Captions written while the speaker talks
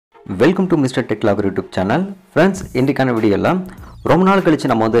Welcome to Mr. Tech Lover YouTube channel. Friends, இன்றைக்கான வீடியோல ரொம்ப நாள் கழிச்சு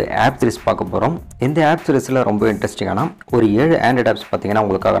நம்ம வந்து ஆப் சீரிஸ் பார்க்க போறோம். இந்த ஆப் சீரிஸ்ல ரொம்ப இன்ட்ரஸ்டிங்கான ஒரு 7 ஆண்ட்ராய்ட் ஆப்ஸ் பாத்தீங்கன்னா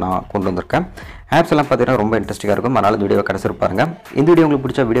உங்களுக்காக நான் கொண்டு வந்திருக்கேன். ஆப்ஸ் எல்லாம் பாத்தீங்கன்னா ரொம்ப இன்ட்ரஸ்டிங்கா இருக்கும். அதனால இந்த வீடியோவை கடைசி வரை பாருங்க. இந்த வீடியோ உங்களுக்கு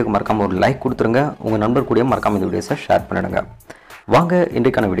பிடிச்ச வீடியோக்கு மறக்காம ஒரு லைக் கொடுத்துருங்க. உங்க நண்பர் கூடயும் மறக்காம இந்த வீடியோவை ஷேர் பண்ணிடுங்க. வாங்க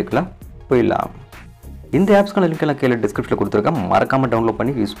இன்றைக்கான வீடியோக்குள்ள போயிடலாம். இந்த ஆப்ஸ்க்கான லிங்க் எல்லாம் கீழே டிஸ்கிரிப்ஷனில் கொடுத்துருக்கேன். மறக்காம டவுன்லோட்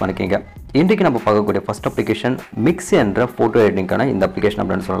பண்ணி யூஸ் பண்ணிக்கங்க. இன்றைக்கு நம்ம பார்க்கக்கூடிய ஃபர்ஸ்ட் அப்ளிகேஷன் மிக்ஸி என்ற ஃபோட்டோ எடிட்டிங்கான இந்த அப்ளிகேஷன்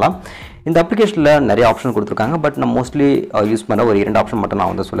அப்படின்னு சொல்லலாம். இந்த அப்ளிகேஷனில் நிறைய ஆப்ஷன் கொடுத்துருக்காங்க. பட் நான் மோஸ்ட்லி யூஸ் பண்ண ஒரு 2 ஆப்ஷன் மட்டும்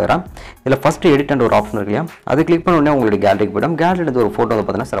நான் வந்து சொல்லுறேன். இதில் ஃபர்ஸ்ட் எடிட் என்ற ஒரு ஆப்ஷன் இருக்கு இல்லையா, அதை கிளிக் பண்ண உடனே உங்களுடைய கேலரிக்கு போய்டும். கேலரியில் ஒரு ஃபோட்டோ வந்து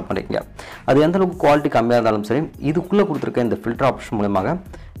பார்த்தீங்கன்னா செலக்ட் பண்ணிக்கங்க. அது எந்த அளவுக்கு குவாலிட்டி கம்மியாக இருந்தாலும் சரி, இதுக்குள்ளே கொடுத்துருக்க இந்த ஃபில்டர் ஆப்ஷன் மூலமாக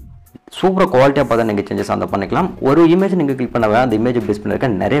சூப்பராக குவாலிட்டியாக பார்த்தா நீங்கள் சேஞ்சஸ் அந்த பண்ணிக்கலாம். ஒரு இமேஜ் நீங்கள் கிளிக் பண்ணவே அந்த இமேஜ் பேஸ் பண்ணிருக்க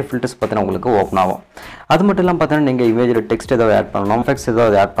நிறைய ஃபில்டர்ஸ் பார்த்தீங்கன்னா உங்களுக்கு ஓப்பன் ஆகும். அது மட்டும் இல்லாமல் பார்த்தீங்கன்னா நீங்கள் இமேஜில் டெக்ஸ்ட் ஏதாவது ஆட் பண்ணணும், எஃபெக்ட்ஸ்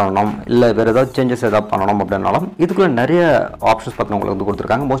ஏதாவது ஆட் பண்ணணும், இல்லை வேறு ஏதாவது சேஞ்சஸ் ஏதாவது பண்ணணும் அப்படின்னாலும் இதுக்குள்ளே நிறைய ஆப்ஷன்ஸ் பார்த்தீங்கன்னா உங்களுக்கு வந்து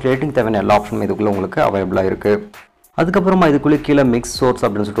கொடுத்துருக்காங்க. மோஸ்ட்லி எடிட்டிங் தேவையான எல்லா ஆப்ஷனும் இதுக்குள்ளே உங்களுக்கு அவைலபிளாக இருக்குது. அதுக்கப்புறமா இதுக்குள்ளே கீழே மிக்ஸ் சோர்ஸ்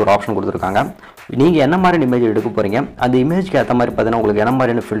அப்படின்னு சொல்லிட்டு ஒரு ஆப்ஷன் கொடுத்துருக்காங்க. நீங்கள் என்ன மாதிரி இமேஜ் எடுக்க போகிறீங்க, அந்த இமேஜ்க்கு ஏற்ற மாதிரி பார்த்தீங்கன்னா உங்களுக்கு என்ன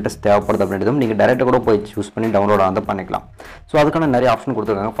மாதிரியான ஃபில்டர்ஸ் தேவைப்படுது அப்படின்றதும் நீங்கள் டேரெக்டாக கூட போய் சூஸ் பண்ணி டவுன்லோட் வந்து பண்ணிக்கலாம். ஸோ அதுக்கான நிறைய ஆப்ஷன்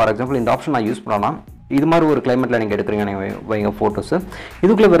கொடுத்துருக்காங்க. ஃபார் எக்ஸாம்பிள் இந்த ஆப்ஷன் நான் யூஸ் பண்ணலாம். இது மாதிரி ஒரு கிளைமேட்டில் நீங்கள் எடுக்கிறீங்க, நீங்கள் வைங்க ஃபோட்டோஸ்,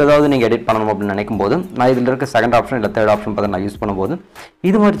 இதுக்குள்ளே வேறு ஏதாவது நீங்கள் எடிட் பண்ணணும் அப்படின்னு நினைக்கும் போது நான் இதில் இருக்க செகண்ட் ஆப்ஷன் இல்லை தேர்ட் ஆப்ஷன் பார்த்து நான் யூஸ் பண்ணும்போது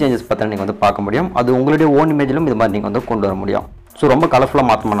இது மாதிரி சேஞ்சஸ் பார்த்தீங்கன்னா நீங்கள் வந்து பார்க்க முடியும். அது உங்களுடைய ஓன் இமேஜிலும் இது மாதிரி நீங்கள் வந்து கொண்டு வர முடியும். ஸோ ரொம்ப கலர்ஃபுல்லாக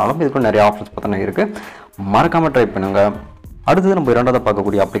மாற்றணும்னாலும் இதுக்குள்ள நிறைய ஆப்ஷன்ஸ் பார்த்தீங்கன்னா இருக்குது. மறக்காமல் ட்ரை பண்ணுங்கள். அடுத்தது நம்ம இரண்டாவது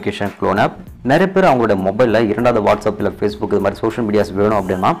பார்க்கக்கூடிய அப்ளிகேஷன் க்ளோன் ஆப். நிறைய பேர் அவங்களோட மொபைலில் இரண்டாவது வாட்ஸ்அப் இல்லை ஃபேஸ்புக் இது மாதிரி சோஷியல் மீடியாஸ் வேணும்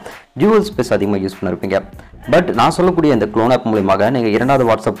அப்படின்னா டியூவல் ஸ்பேஸ் அதிகமாக யூஸ் பண்ணிருப்பீங்க. பட் நான் சொல்லக்கூடிய இந்த க்ளோன் ஆப் மூலியமாக நீங்கள் இரண்டாவது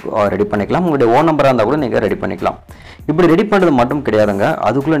வாட்ஸ்அப் ரெடி பண்ணிக்கலாம். உங்களுடைய ஓன் நம்பராக இருந்தால் கூட நீங்கள் ரெடி பண்ணிக்கலாம். இப்படி ரெடி பண்ணுறது மட்டும் கிடையாதுங்க,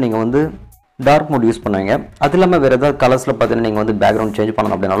 அதுக்குள்ளே நீங்கள் வந்து டார்க் மோட் யூஸ் பண்ணுவீங்க. அது இல்லாமல் வேறு ஏதாவது கலர்ஸில் பார்த்தீங்கன்னா நீங்கள் வந்து பேக்ரவுண்ட் சேஞ்ச்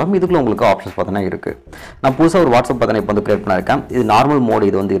பண்ணணும் அப்படின்னாலும் இதுக்குள்ள உங்களுக்கு ஆப்ஷன்ஸ் பார்த்தீங்கன்னா இருக்குது. நான் புதுசாக ஒரு வாட்ஸ்அப் பார்த்தீங்கன்னா இப்போ வந்து கிரியேட் பண்ணியிருக்கேன். இது நார்மல் மோடு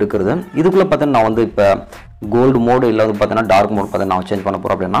இது வந்து இருக்கிறது. இதுக்குள்ளே பார்த்தீங்கன்னா நான் வந்து இப்போ கோல்டு மோடு இல்லை வந்து பார்த்தீங்கன்னா டார்க் மோட் பார்த்தீங்கன்னா நான் சேஞ்ச் பண்ண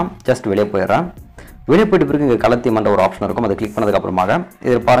போகிறோம் அப்படின்னா ஜஸ்ட் வெளியே போயிடுறேன். வெளியே போய்ட்டு பிறகு இங்கே கலர் தீம் என்ற ஒரு ஆப்ஷன் இருக்கும். அதை கிளிக் பண்ணதுக்கப்புறமாக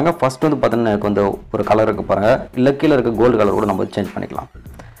இதில் பாருங்கள் ஃபஸ்ட் வந்து பார்த்தீங்கன்னா எனக்கு வந்து ஒரு கலர் இருக்குது பாருங்கள், இல்லை கீழே இருக்க கோல்டு கலர் கூட நம்ம சேஞ்ச் பண்ணிக்கலாம்.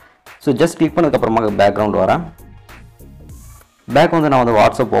 ஸோ ஜஸ்ட் கிளிக் பண்ணதுக்கப்புறமாக பேக்ரவுண்ட் வரேன். பேக் வந்து நான் வந்து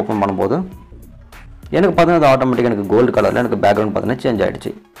வாட்ஸ்அப் ஓப்பன் பண்ணும்போது எனக்கு பார்த்தீங்கன்னா அது ஆட்டோமேட்டிக்காக எனக்கு கோல்டு கலரில் எனக்கு பேக்ரவுண்ட் பார்த்தீங்கன்னா சேஞ்ச்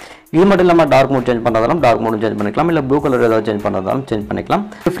ஆகிடுச்சு. இது மட்டும் இல்லாமல் dark mode change பண்ணுறதாலும் dark மோடும் change பண்ணிக்கலாம், இல்லை ப்ளூ கலர் ஏதாவது சேஞ்ச் பண்ணுறதாலும் சேஞ்ச் பண்ணிக்கலாம்.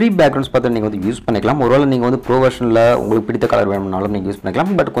 ஃப்ரீ பேக்ரவுண்ட்ஸ் பார்த்து நீங்கள் வந்து யூஸ் பண்ணிக்கலாம். ஒருவேளை நீங்கள் வந்து ப்ரோ வெர்ஷனில் உங்களுக்கு பிடித்த கலர் வேணும்னாலும் நீங்கள் யூஸ்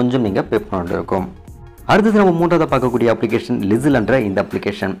பண்ணிக்கலாம். பட் கொஞ்சம் நீங்கள் பே பண்ண இருக்கும். அடுத்தது நம்ம மூன்றாவது பார்க்கக்கூடிய அப்ளிகேஷன் லிசில் என்ற இந்த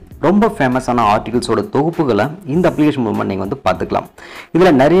அப்ளிகேஷன். ரொம்ப ஃபேமஸான ஆர்டிகல்ஸோட தொகுப்புகளை இந்த அப்ளிகேஷன் மூலமாக நீங்கள் வந்து பார்த்துக்கலாம்.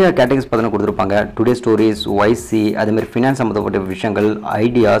 இதில் நிறைய கேட்டகரிஸ் பார்த்தீங்கன்னா கொடுத்துருப்பாங்க. டுடே ஸ்டோரிஸ், ஒய்சி, அதேமாதிரி ஃபினான்ஸ் சம்மந்தப்பட்ட விஷயங்கள்,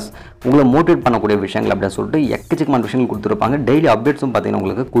 ஐடியாஸ், உங்களை மோட்டிவேட் பண்ணக்கூடிய விஷயங்கள் அப்படின்னு சொல்லிட்டு எக்கச்சக்கமான விஷயங்கள் கொடுத்துருப்பாங்க. டெய்லி அப்டேட்ஸும் பார்த்தீங்கன்னா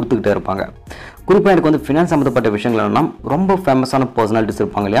உங்களுக்கு கொடுத்துக்கிட்டே இருப்பாங்க. குறிப்பாக எனக்கு வந்து ஃபினான்ஸ் சம்மந்தப்பட்ட விஷயங்கள் என்னன்னா ரொம்ப ஃபேமஸான பர்சனாலிட்டிஸ்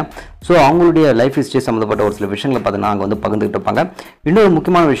இருப்பாங்க இல்லையா, ஸோ அவங்களுடைய லைஃப் ஹிஸ்ட்ரி சம்மந்தப்பட்ட ஒரு சில விஷயங்களை பார்த்தீங்கன்னா அங்கே வந்து பகிர்ந்துகிட்டு இருப்பாங்க. இன்னொரு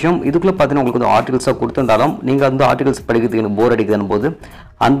முக்கியமான விஷயம், இதுக்குள்ளே பார்த்தீங்கன்னா உங்களுக்கு வந்து ஆர்டிகல்ஸாக கொடுத்துருந்தாலும் நீங்கள் வந்து ஆர்டிகல்ஸ் படிக்கிறதுக்கு எனக்கு போர் அடிக்குதுன்னு போது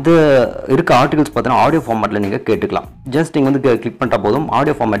அந்த இருக்க ஆர்டிகல்ஸ் பார்த்தீங்கன்னா ஆடியோ ஃபார்மேட்டில் நீங்கள் கேட்டுக்கலாம். ஜஸ்ட் நீங்கள் வந்து கிளிக் பண்ணிட்டா போதும்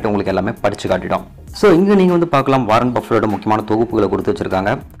ஆடியோ ஃபார்மேட் உங்களுக்கு எல்லாமே படித்து காட்டிடும். ஸோ இங்கே நீங்கள் வந்து பார்க்கலாம் வாரன் பஃபலோட முக்கியமான தொகுப்புகளை கொடுத்து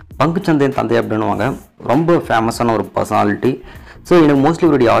வச்சுருக்காங்க. பங்குச்சந்தையின் தந்தை அப்படின்னுவாங்க, ரொம்ப ஃபேமஸான ஒரு பர்சனாலிட்டி. ஸோ எனக்கு மோஸ்ட்லி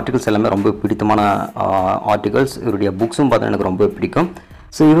இவருடைய ஆர்டிகல்ஸ் எல்லாமே ரொம்ப பிடித்தமான ஆர்டிகல்ஸ். இவருடைய புக்ஸும் பார்த்தீங்கன்னா எனக்கு ரொம்ப பிடிக்கும்.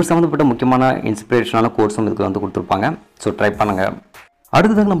 ஸோ இவர் சம்மந்தப்பட்ட முக்கியமான இன்ஸ்பிரேஷனான கோர்ஸும் இதுக்கு வந்து கொடுத்துருப்பாங்க. ஸோ ட்ரை பண்ணுங்கள்.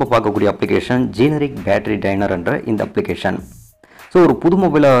 அடுத்ததாக நம்ம பார்க்கக்கூடிய அப்ளிகேஷன் ஜெனரிக் பேட்டரி டைனர் என்ற இந்த அப்ளிகேஷன். ஸோ ஒரு புது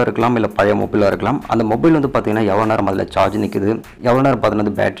மொபைலாக இருக்கலாம், இல்லை பழைய மொபைலாக இருக்கலாம். அந்த மொபைல் வந்து பார்த்தீங்கன்னா எவ்வளோ நேரம் அதில் சார்ஜ் நிற்குது, எவ்வளோ நேரம்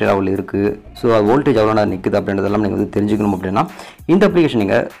பார்த்தீங்கன்னா பேட்டரி லெவல் இருக்குது, ஸோ அது வோல்டேஜ் எவ்வளோ நேரம் நிற்குது அப்படின்றதெல்லாம் நீங்கள் வந்து தெரிஞ்சுக்கணும் அப்படின்னா இந்த அப்ளிகேஷன்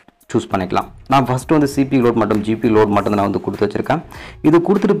நீங்கள் சூஸ் பண்ணிக்கலாம். நான் ஃபஸ்ட்டு வந்து சிபி லோட் மற்றும் ஜிபி லோட் மட்டும் நான் வந்து கொடுத்து வச்சுருக்கேன். இது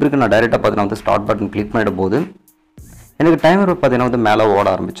கொடுத்துட்டு பிறகு நான் டைரெக்டாக பார்த்தீங்கன்னா வந்து ஸ்டார்ட் பட்டன் கிளிக் பண்ணிட போது எனக்கு டைமர் பார்த்தீங்கன்னா வந்து மேலே ஓட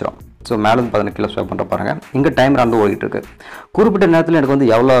ஆரம்பிச்சிடும். ஸோ மேலே வந்து பார்த்தீங்கன்னா கீழே ஸ்வைப் பண்ணுற பாருங்கள், இங்கே டைமர் வந்து ஓடிட்டு இருக்கு. குறிப்பிட்ட நேரத்தில் எனக்கு வந்து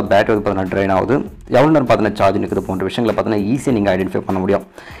எவ்வளோ பேட்டரி வந்து பார்த்தீங்கன்னா ட்ரைன் ஆகுது, எவ்வளோ நேரம் பார்த்தீங்கன்னா சார்ஜ் நிற்குது போன்ற விஷயங்களை பார்த்தீங்கன்னா ஈஸியாக நீங்கள் ஐடென்டிஃபை பண்ண முடியும்.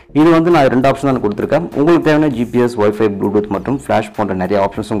 இது வந்து நான் 2 ஆப்ஷன் தான் கொடுத்துருக்கேன். உங்களுக்கு தேவையான ஜிபிஎஸ், ஒய்ஃபை, ப்ளூடூத் மற்றும் ஃப்ளாஷ் போன்ற நிறைய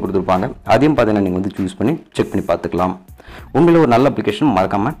ஆப்ஷன்ஸும் கொடுத்துருப்பாங்க. அதையும் பார்த்தீங்கன்னா நீங்கள் வந்து சூஸ் பண்ணி செக் பண்ணி பார்த்துக்கலாம். உங்களில் ஒரு நல்ல அப்ளிகேஷன்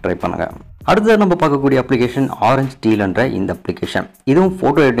மறக்காமல் ட்ரை பண்ணுங்கள். அடுத்தது நம்ம பார்க்கக்கூடிய அப்ளிகேஷன் ஆரஞ்ச் டீல் என்ற இந்த அப்ளிகேஷன். இதுவும்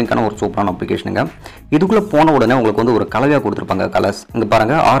ஃபோட்டோ எடிட்டிங்கான ஒரு சூப்பரான அப்ளிகேஷனுங்க. இதுக்குள்ளே போன உடனே உங்களுக்கு வந்து ஒரு கலவையாக கொடுத்துருப்பாங்க கலர்ஸ். இங்கே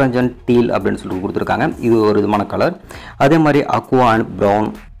பாருங்கள் ஆரஞ்ச் அண்ட் டீல் அப்படின்னு சொல்லிட்டு கொடுத்துருக்காங்க. இது ஒரு விதமான கலர். அதே மாதிரி Aqua and brown,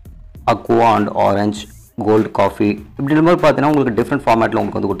 Aqua and orange, cold coffee இப்படின்ற மாதிரி பார்த்தீங்கன்னா உங்களுக்கு டிஃப்ரெண்ட் ஃபார்மேட்டில்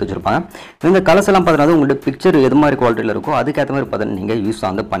உங்களுக்கு வந்து கொடுத்து வச்சிருப்பாங்க. இந்த கலர்ஸ் எல்லாம் பார்த்தீங்கன்னா உங்களுடைய பிக்சர் எது மாதிரி குவாலிட்டியில் இருக்கோ அதுக்கேற்ற மாதிரி பார்த்தீங்கன்னா நீங்கள் யூஸ்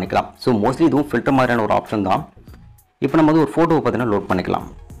வந்து பண்ணிக்கலாம். ஸோ மோஸ்ட்லி இதுவும் ஃபில்டர் மாதிரியான ஒரு ஆப்ஷன் தான். இப்போ நம்ம வந்து ஒரு ஃபோட்டோவை பார்த்தீங்கன்னா லோட் பண்ணிக்கலாம்.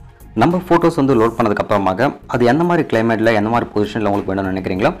 நம்ம ஃபோட்டோஸ் வந்து லோட் பண்ணதுக்கப்புறமாக அது எந்த மாதிரி கிளைமேட்டில் எந்த மாதிரி பொசிஷனில் உங்களுக்கு வேணும்னு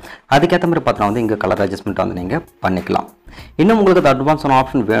நினைக்கிறீங்களோ அதுக்கேற்ற மாதிரி பார்த்தீங்கன்னா வந்து இங்கே கலர் அட்ஜஸ்ட்மெண்ட் வந்து நீங்கள் பண்ணிக்கலாம். இன்னும் உங்களுக்கு அது அட்வான்ஸான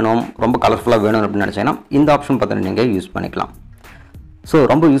ஆப்ஷன் வேணும், ரொம்ப கலர்ஃபுல்லாக வேணும் அப்படின்னு நினச்சிங்கன்னா இந்த ஆப்ஷன் பார்த்தீங்கன்னா நீங்கள் யூஸ் பண்ணிக்கலாம். ஸோ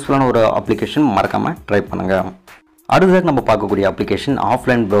ரொம்ப யூஸ்ஃபுல்லான ஒரு அப்ளிகேஷன், மறக்காமல் ட்ரை பண்ணுங்கள். அடுத்ததாக நம்ம பார்க்கக்கூடிய அப்ளிகேஷன்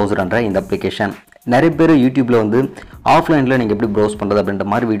ஆஃப்லைன் ப்ரௌசர்ன்ற இந்த அப்ளிகேஷன். நிறைய பேர் யூடியூப்பில் வந்து ஆஃப்லைனில் நீங்கள் எப்படி ப்ரௌஸ் பண்ணுறது அப்படின்ற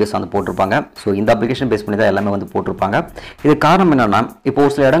மாதிரி வீடியோஸ் வந்து போட்டிருப்பாங்க. ஸோ இந்த அப்ளிகேஷன் பேஸ் பண்ணி தான் எல்லாமே வந்து போட்டிருப்பாங்க. இது காரணம் என்னென்னா, இப்போ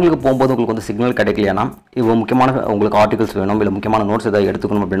ஒரு சில இடங்களுக்கு போகும்போது உங்களுக்கு வந்து சிக்னல் கிடைக்கலையானா, இப்போ முக்கியமான உங்களுக்கு ஆர்டிகல்ஸ் வேணும் இல்லை முக்கியமான நோட்ஸ் ஏதாவது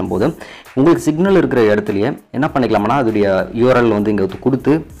எடுத்துக்கணும் அப்படின்னும் போது உங்களுக்கு சிக்னல் இருக்கிற இடத்துலையே என்ன பண்ணிக்கலாம்னா அதோடைய யூஆர்எல் வந்து இங்கே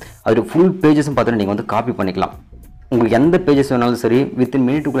கொடுத்து அதோடைய ஃபுல் பேஜஸும் பார்த்துட்டு நீங்கள் வந்து காப்பி பண்ணிக்கலாம். உங்களுக்கு எந்த பேஜஸ் வேணாலும் சரி வித்தின்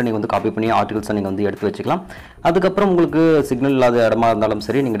மினிட்டுக்குள்ளே நீங்கள் வந்து காப்பி பண்ணி ஆர்டிகல்ஸை நீங்கள் வந்து எடுத்து வச்சுக்கலாம். அதுக்கப்புறம் உங்களுக்கு சிக்னல் இல்லாத இடமா இருந்தாலும்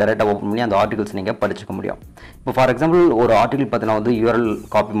சரி நீங்கள் டேரெக்டாக ஓப்பன் பண்ணி அந்த ஆர்டிகல்ஸ் நீங்கள் படிச்சுக்க முடியும். இப்போ ஃபார் எக்ஸாம்பிள் ஒரு ஆர்டிகல் பார்த்தீங்கன்னா வந்து யூஆர்எல்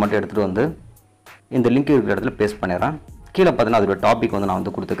காப்பி மட்டும் எடுத்துகிட்டு வந்து இந்த லிங்க் இருக்கிற இடத்துல பேஸ்ட் பண்ணிடுறேன். கீழே பார்த்தீங்கன்னா அதோட டாபிக் வந்து நான்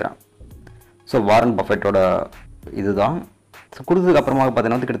வந்து கொடுத்துக்கிறேன். ஸோ வாரன் பஃபெட்டோட இதுதான். ஸோ கொடுத்ததுக்கப்புறமா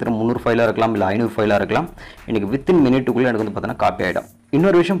பார்த்தீங்கன்னா வந்து கிட்டத்தட்ட 300 ஃபைலாக இருக்கலாம் இல்லை 500 ஃபைலாக இருக்கலாம். இன்றைக்கி வித்தின் மினிட்டுக்குள்ளே எனக்கு வந்து பார்த்தீங்கன்னா காப்பி ஆகிடும்.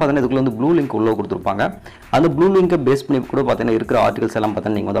 இன்னொரு விஷயம் பார்த்தீங்கன்னா இதுக்குள்ள வந்து ப்ளூ லிங்க் உள்ளே கொடுத்துருப்பாங்க. அந்த ப்ளூ லிங்கை பேஸ் பண்ணி கூட பார்த்தீங்கன்னா இருக்கிற ஆர்டிகல்ஸ் எல்லாம்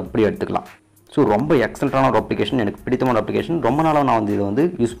பார்த்தீங்கன்னா நீங்கள் வந்து அப்படியே எடுத்துக்கலாம். ஸோ ரொம்ப எக்ஸலண்ட்டான ஒரு அப்ளிகேஷன், எனக்கு பிடித்தமான அப்ளிகேஷன். ரொம்ப நாளாக நான் வந்து இதை வந்து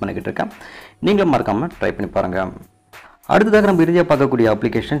யூஸ் பண்ணிக்கிட்டு இருக்கேன். நீங்களும் மறக்காமல் ட்ரை பண்ணி பாருங்கள். அடுத்ததாக நம்ம இறுதியாக பார்க்கக்கூடிய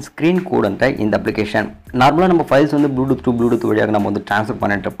அப்ளிகேஷன் ஸ்க்ரீன் கோடுன்ற இந்த அப்ளிகேஷன். நார்மலாக நம்ம ஃபைல்ஸ் வந்து ப்ளூடூத் வழியாக நம்ம வந்து ட்ரான்ஸ்ஃபர்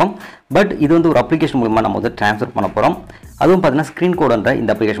பண்ணிட்டு இருப்போம். பட் இது வந்து ஒரு அப்ளிகேஷன் மூலமாக நம்ம வந்து ட்ரான்ஸ்ஃபர் பண்ண போகிறோம். அதுவும் பார்த்தீங்கன்னா ஸ்க்ரீன் கோடுன்ற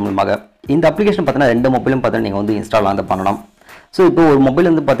இந்த அப்ளிகேஷன் மூலமாக. இந்த அப்ளிகேஷன் பார்த்தீங்கன்னா 2 மொபைலும் பார்த்தீங்கன்னா நீங்கள் வந்து இன்ஸ்டால் வந்து பண்ணணும். ஸோ இப்போ ஒரு மொபைல்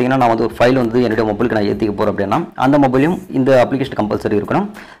வந்து பார்த்தீங்கன்னா நான் வந்து ஒரு ஃபைல் வந்து என்னுடைய மொபைலுக்கு நான் ஏற்றிக்க போகிறேன் அப்படின்னா அந்த மொபைலையும் இந்த அப்ளிகேஷன் கம்பல்சரி இருக்கணும்.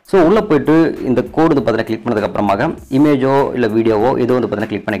 ஸோ உள்ளே போய்ட்டு இந்த கோடு வந்து பார்த்தீங்கன்னா கிளிக் பண்ணதுக்கப்புறமாக இமேஜோ இல்லை வீடியோவோ ஏதோ வந்து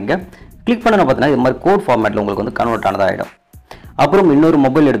பார்த்தீங்கன்னா கிளிக் பண்ணிக்கங்க. கிளிக் பண்ண பார்த்தீங்கன்னா இது மாதிரி கோட் ஃபார்மேட்டில் உங்களுக்கு வந்து கன்வெர்ட் ஆனதாகிடும். அப்புறம் இன்னொரு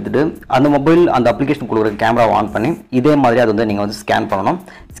மொபைல் எடுத்துகிட்டு அந்த மொபைல் அந்த அப்ளிகேஷன் கொடுக்குற கேமராவை ஆன் பண்ணி இதே மாதிரி அது வந்து நீங்கள் வந்து ஸ்கேன் பண்ணணும்.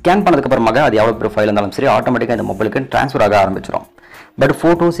 ஸ்கேன் பண்ணதுக்கப்புறமாக அது எவ்வளோ பெரிய ஃபைல் இருந்தாலும் சரி ஆட்டோமேட்டிக்காக இந்த மொபைலுக்கு ட்ரான்ஸ்ஃபர் ஆக ஆரம்பிச்சிடும். பட்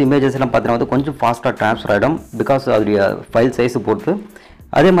ஃபோட்டோஸ் இமேஜஸ் எல்லாம் பார்த்தீங்கன்னா வந்து கொஞ்சம் ஃபாஸ்ட்டாக ட்ரான்ஸ்ஃபர் ஆகிடும். பிகாஸ் அதோடைய ஃபைல் சைஸு பொறுத்து.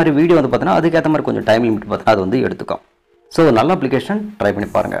 அதே மாதிரி வீடியோ வந்து பார்த்தீங்கன்னா அதுக்கேற்ற மாதிரி கொஞ்சம் டைம் லிமிட் பார்த்தீங்கன்னா அது வந்து எடுத்துக்கும். ஸோ நல்ல அப்ளிகேஷன், ட்ரை பண்ணி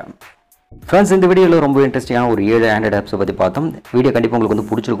பாருங்கள். ஃப்ரெண்ட்ஸ், இந்த வீடியோவில் ரொம்ப இன்ட்ரெஸ்டிங்கான ஒரு 7 ஆண்ட்ராய்டு ஆப்ஸை பற்றி பார்த்தோம். வீடியோ கண்டிப்பாக உங்களுக்கு வந்து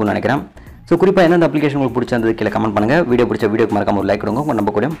பிடிச்சிருக்கும்னு நினைக்கிறேன். ஸோ குறிப்பாக எந்தெந்த அப்ளிகேஷன் உங்களுக்கு பிடிச்சிருந்தது கீழே கமெண்ட் பண்ணுங்கள். வீடியோக்கு மறக்காம ஒரு லைக் கொடுங்க. உங்கள்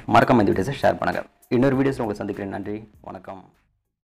நம்ம கூட மறக்காம இந்த வீடியோஸை ஷேர் பண்ணுங்கள். இன்னொரு வீடியோஸில் உங்களை சந்திக்கிறேன். நன்றி, வணக்கம்.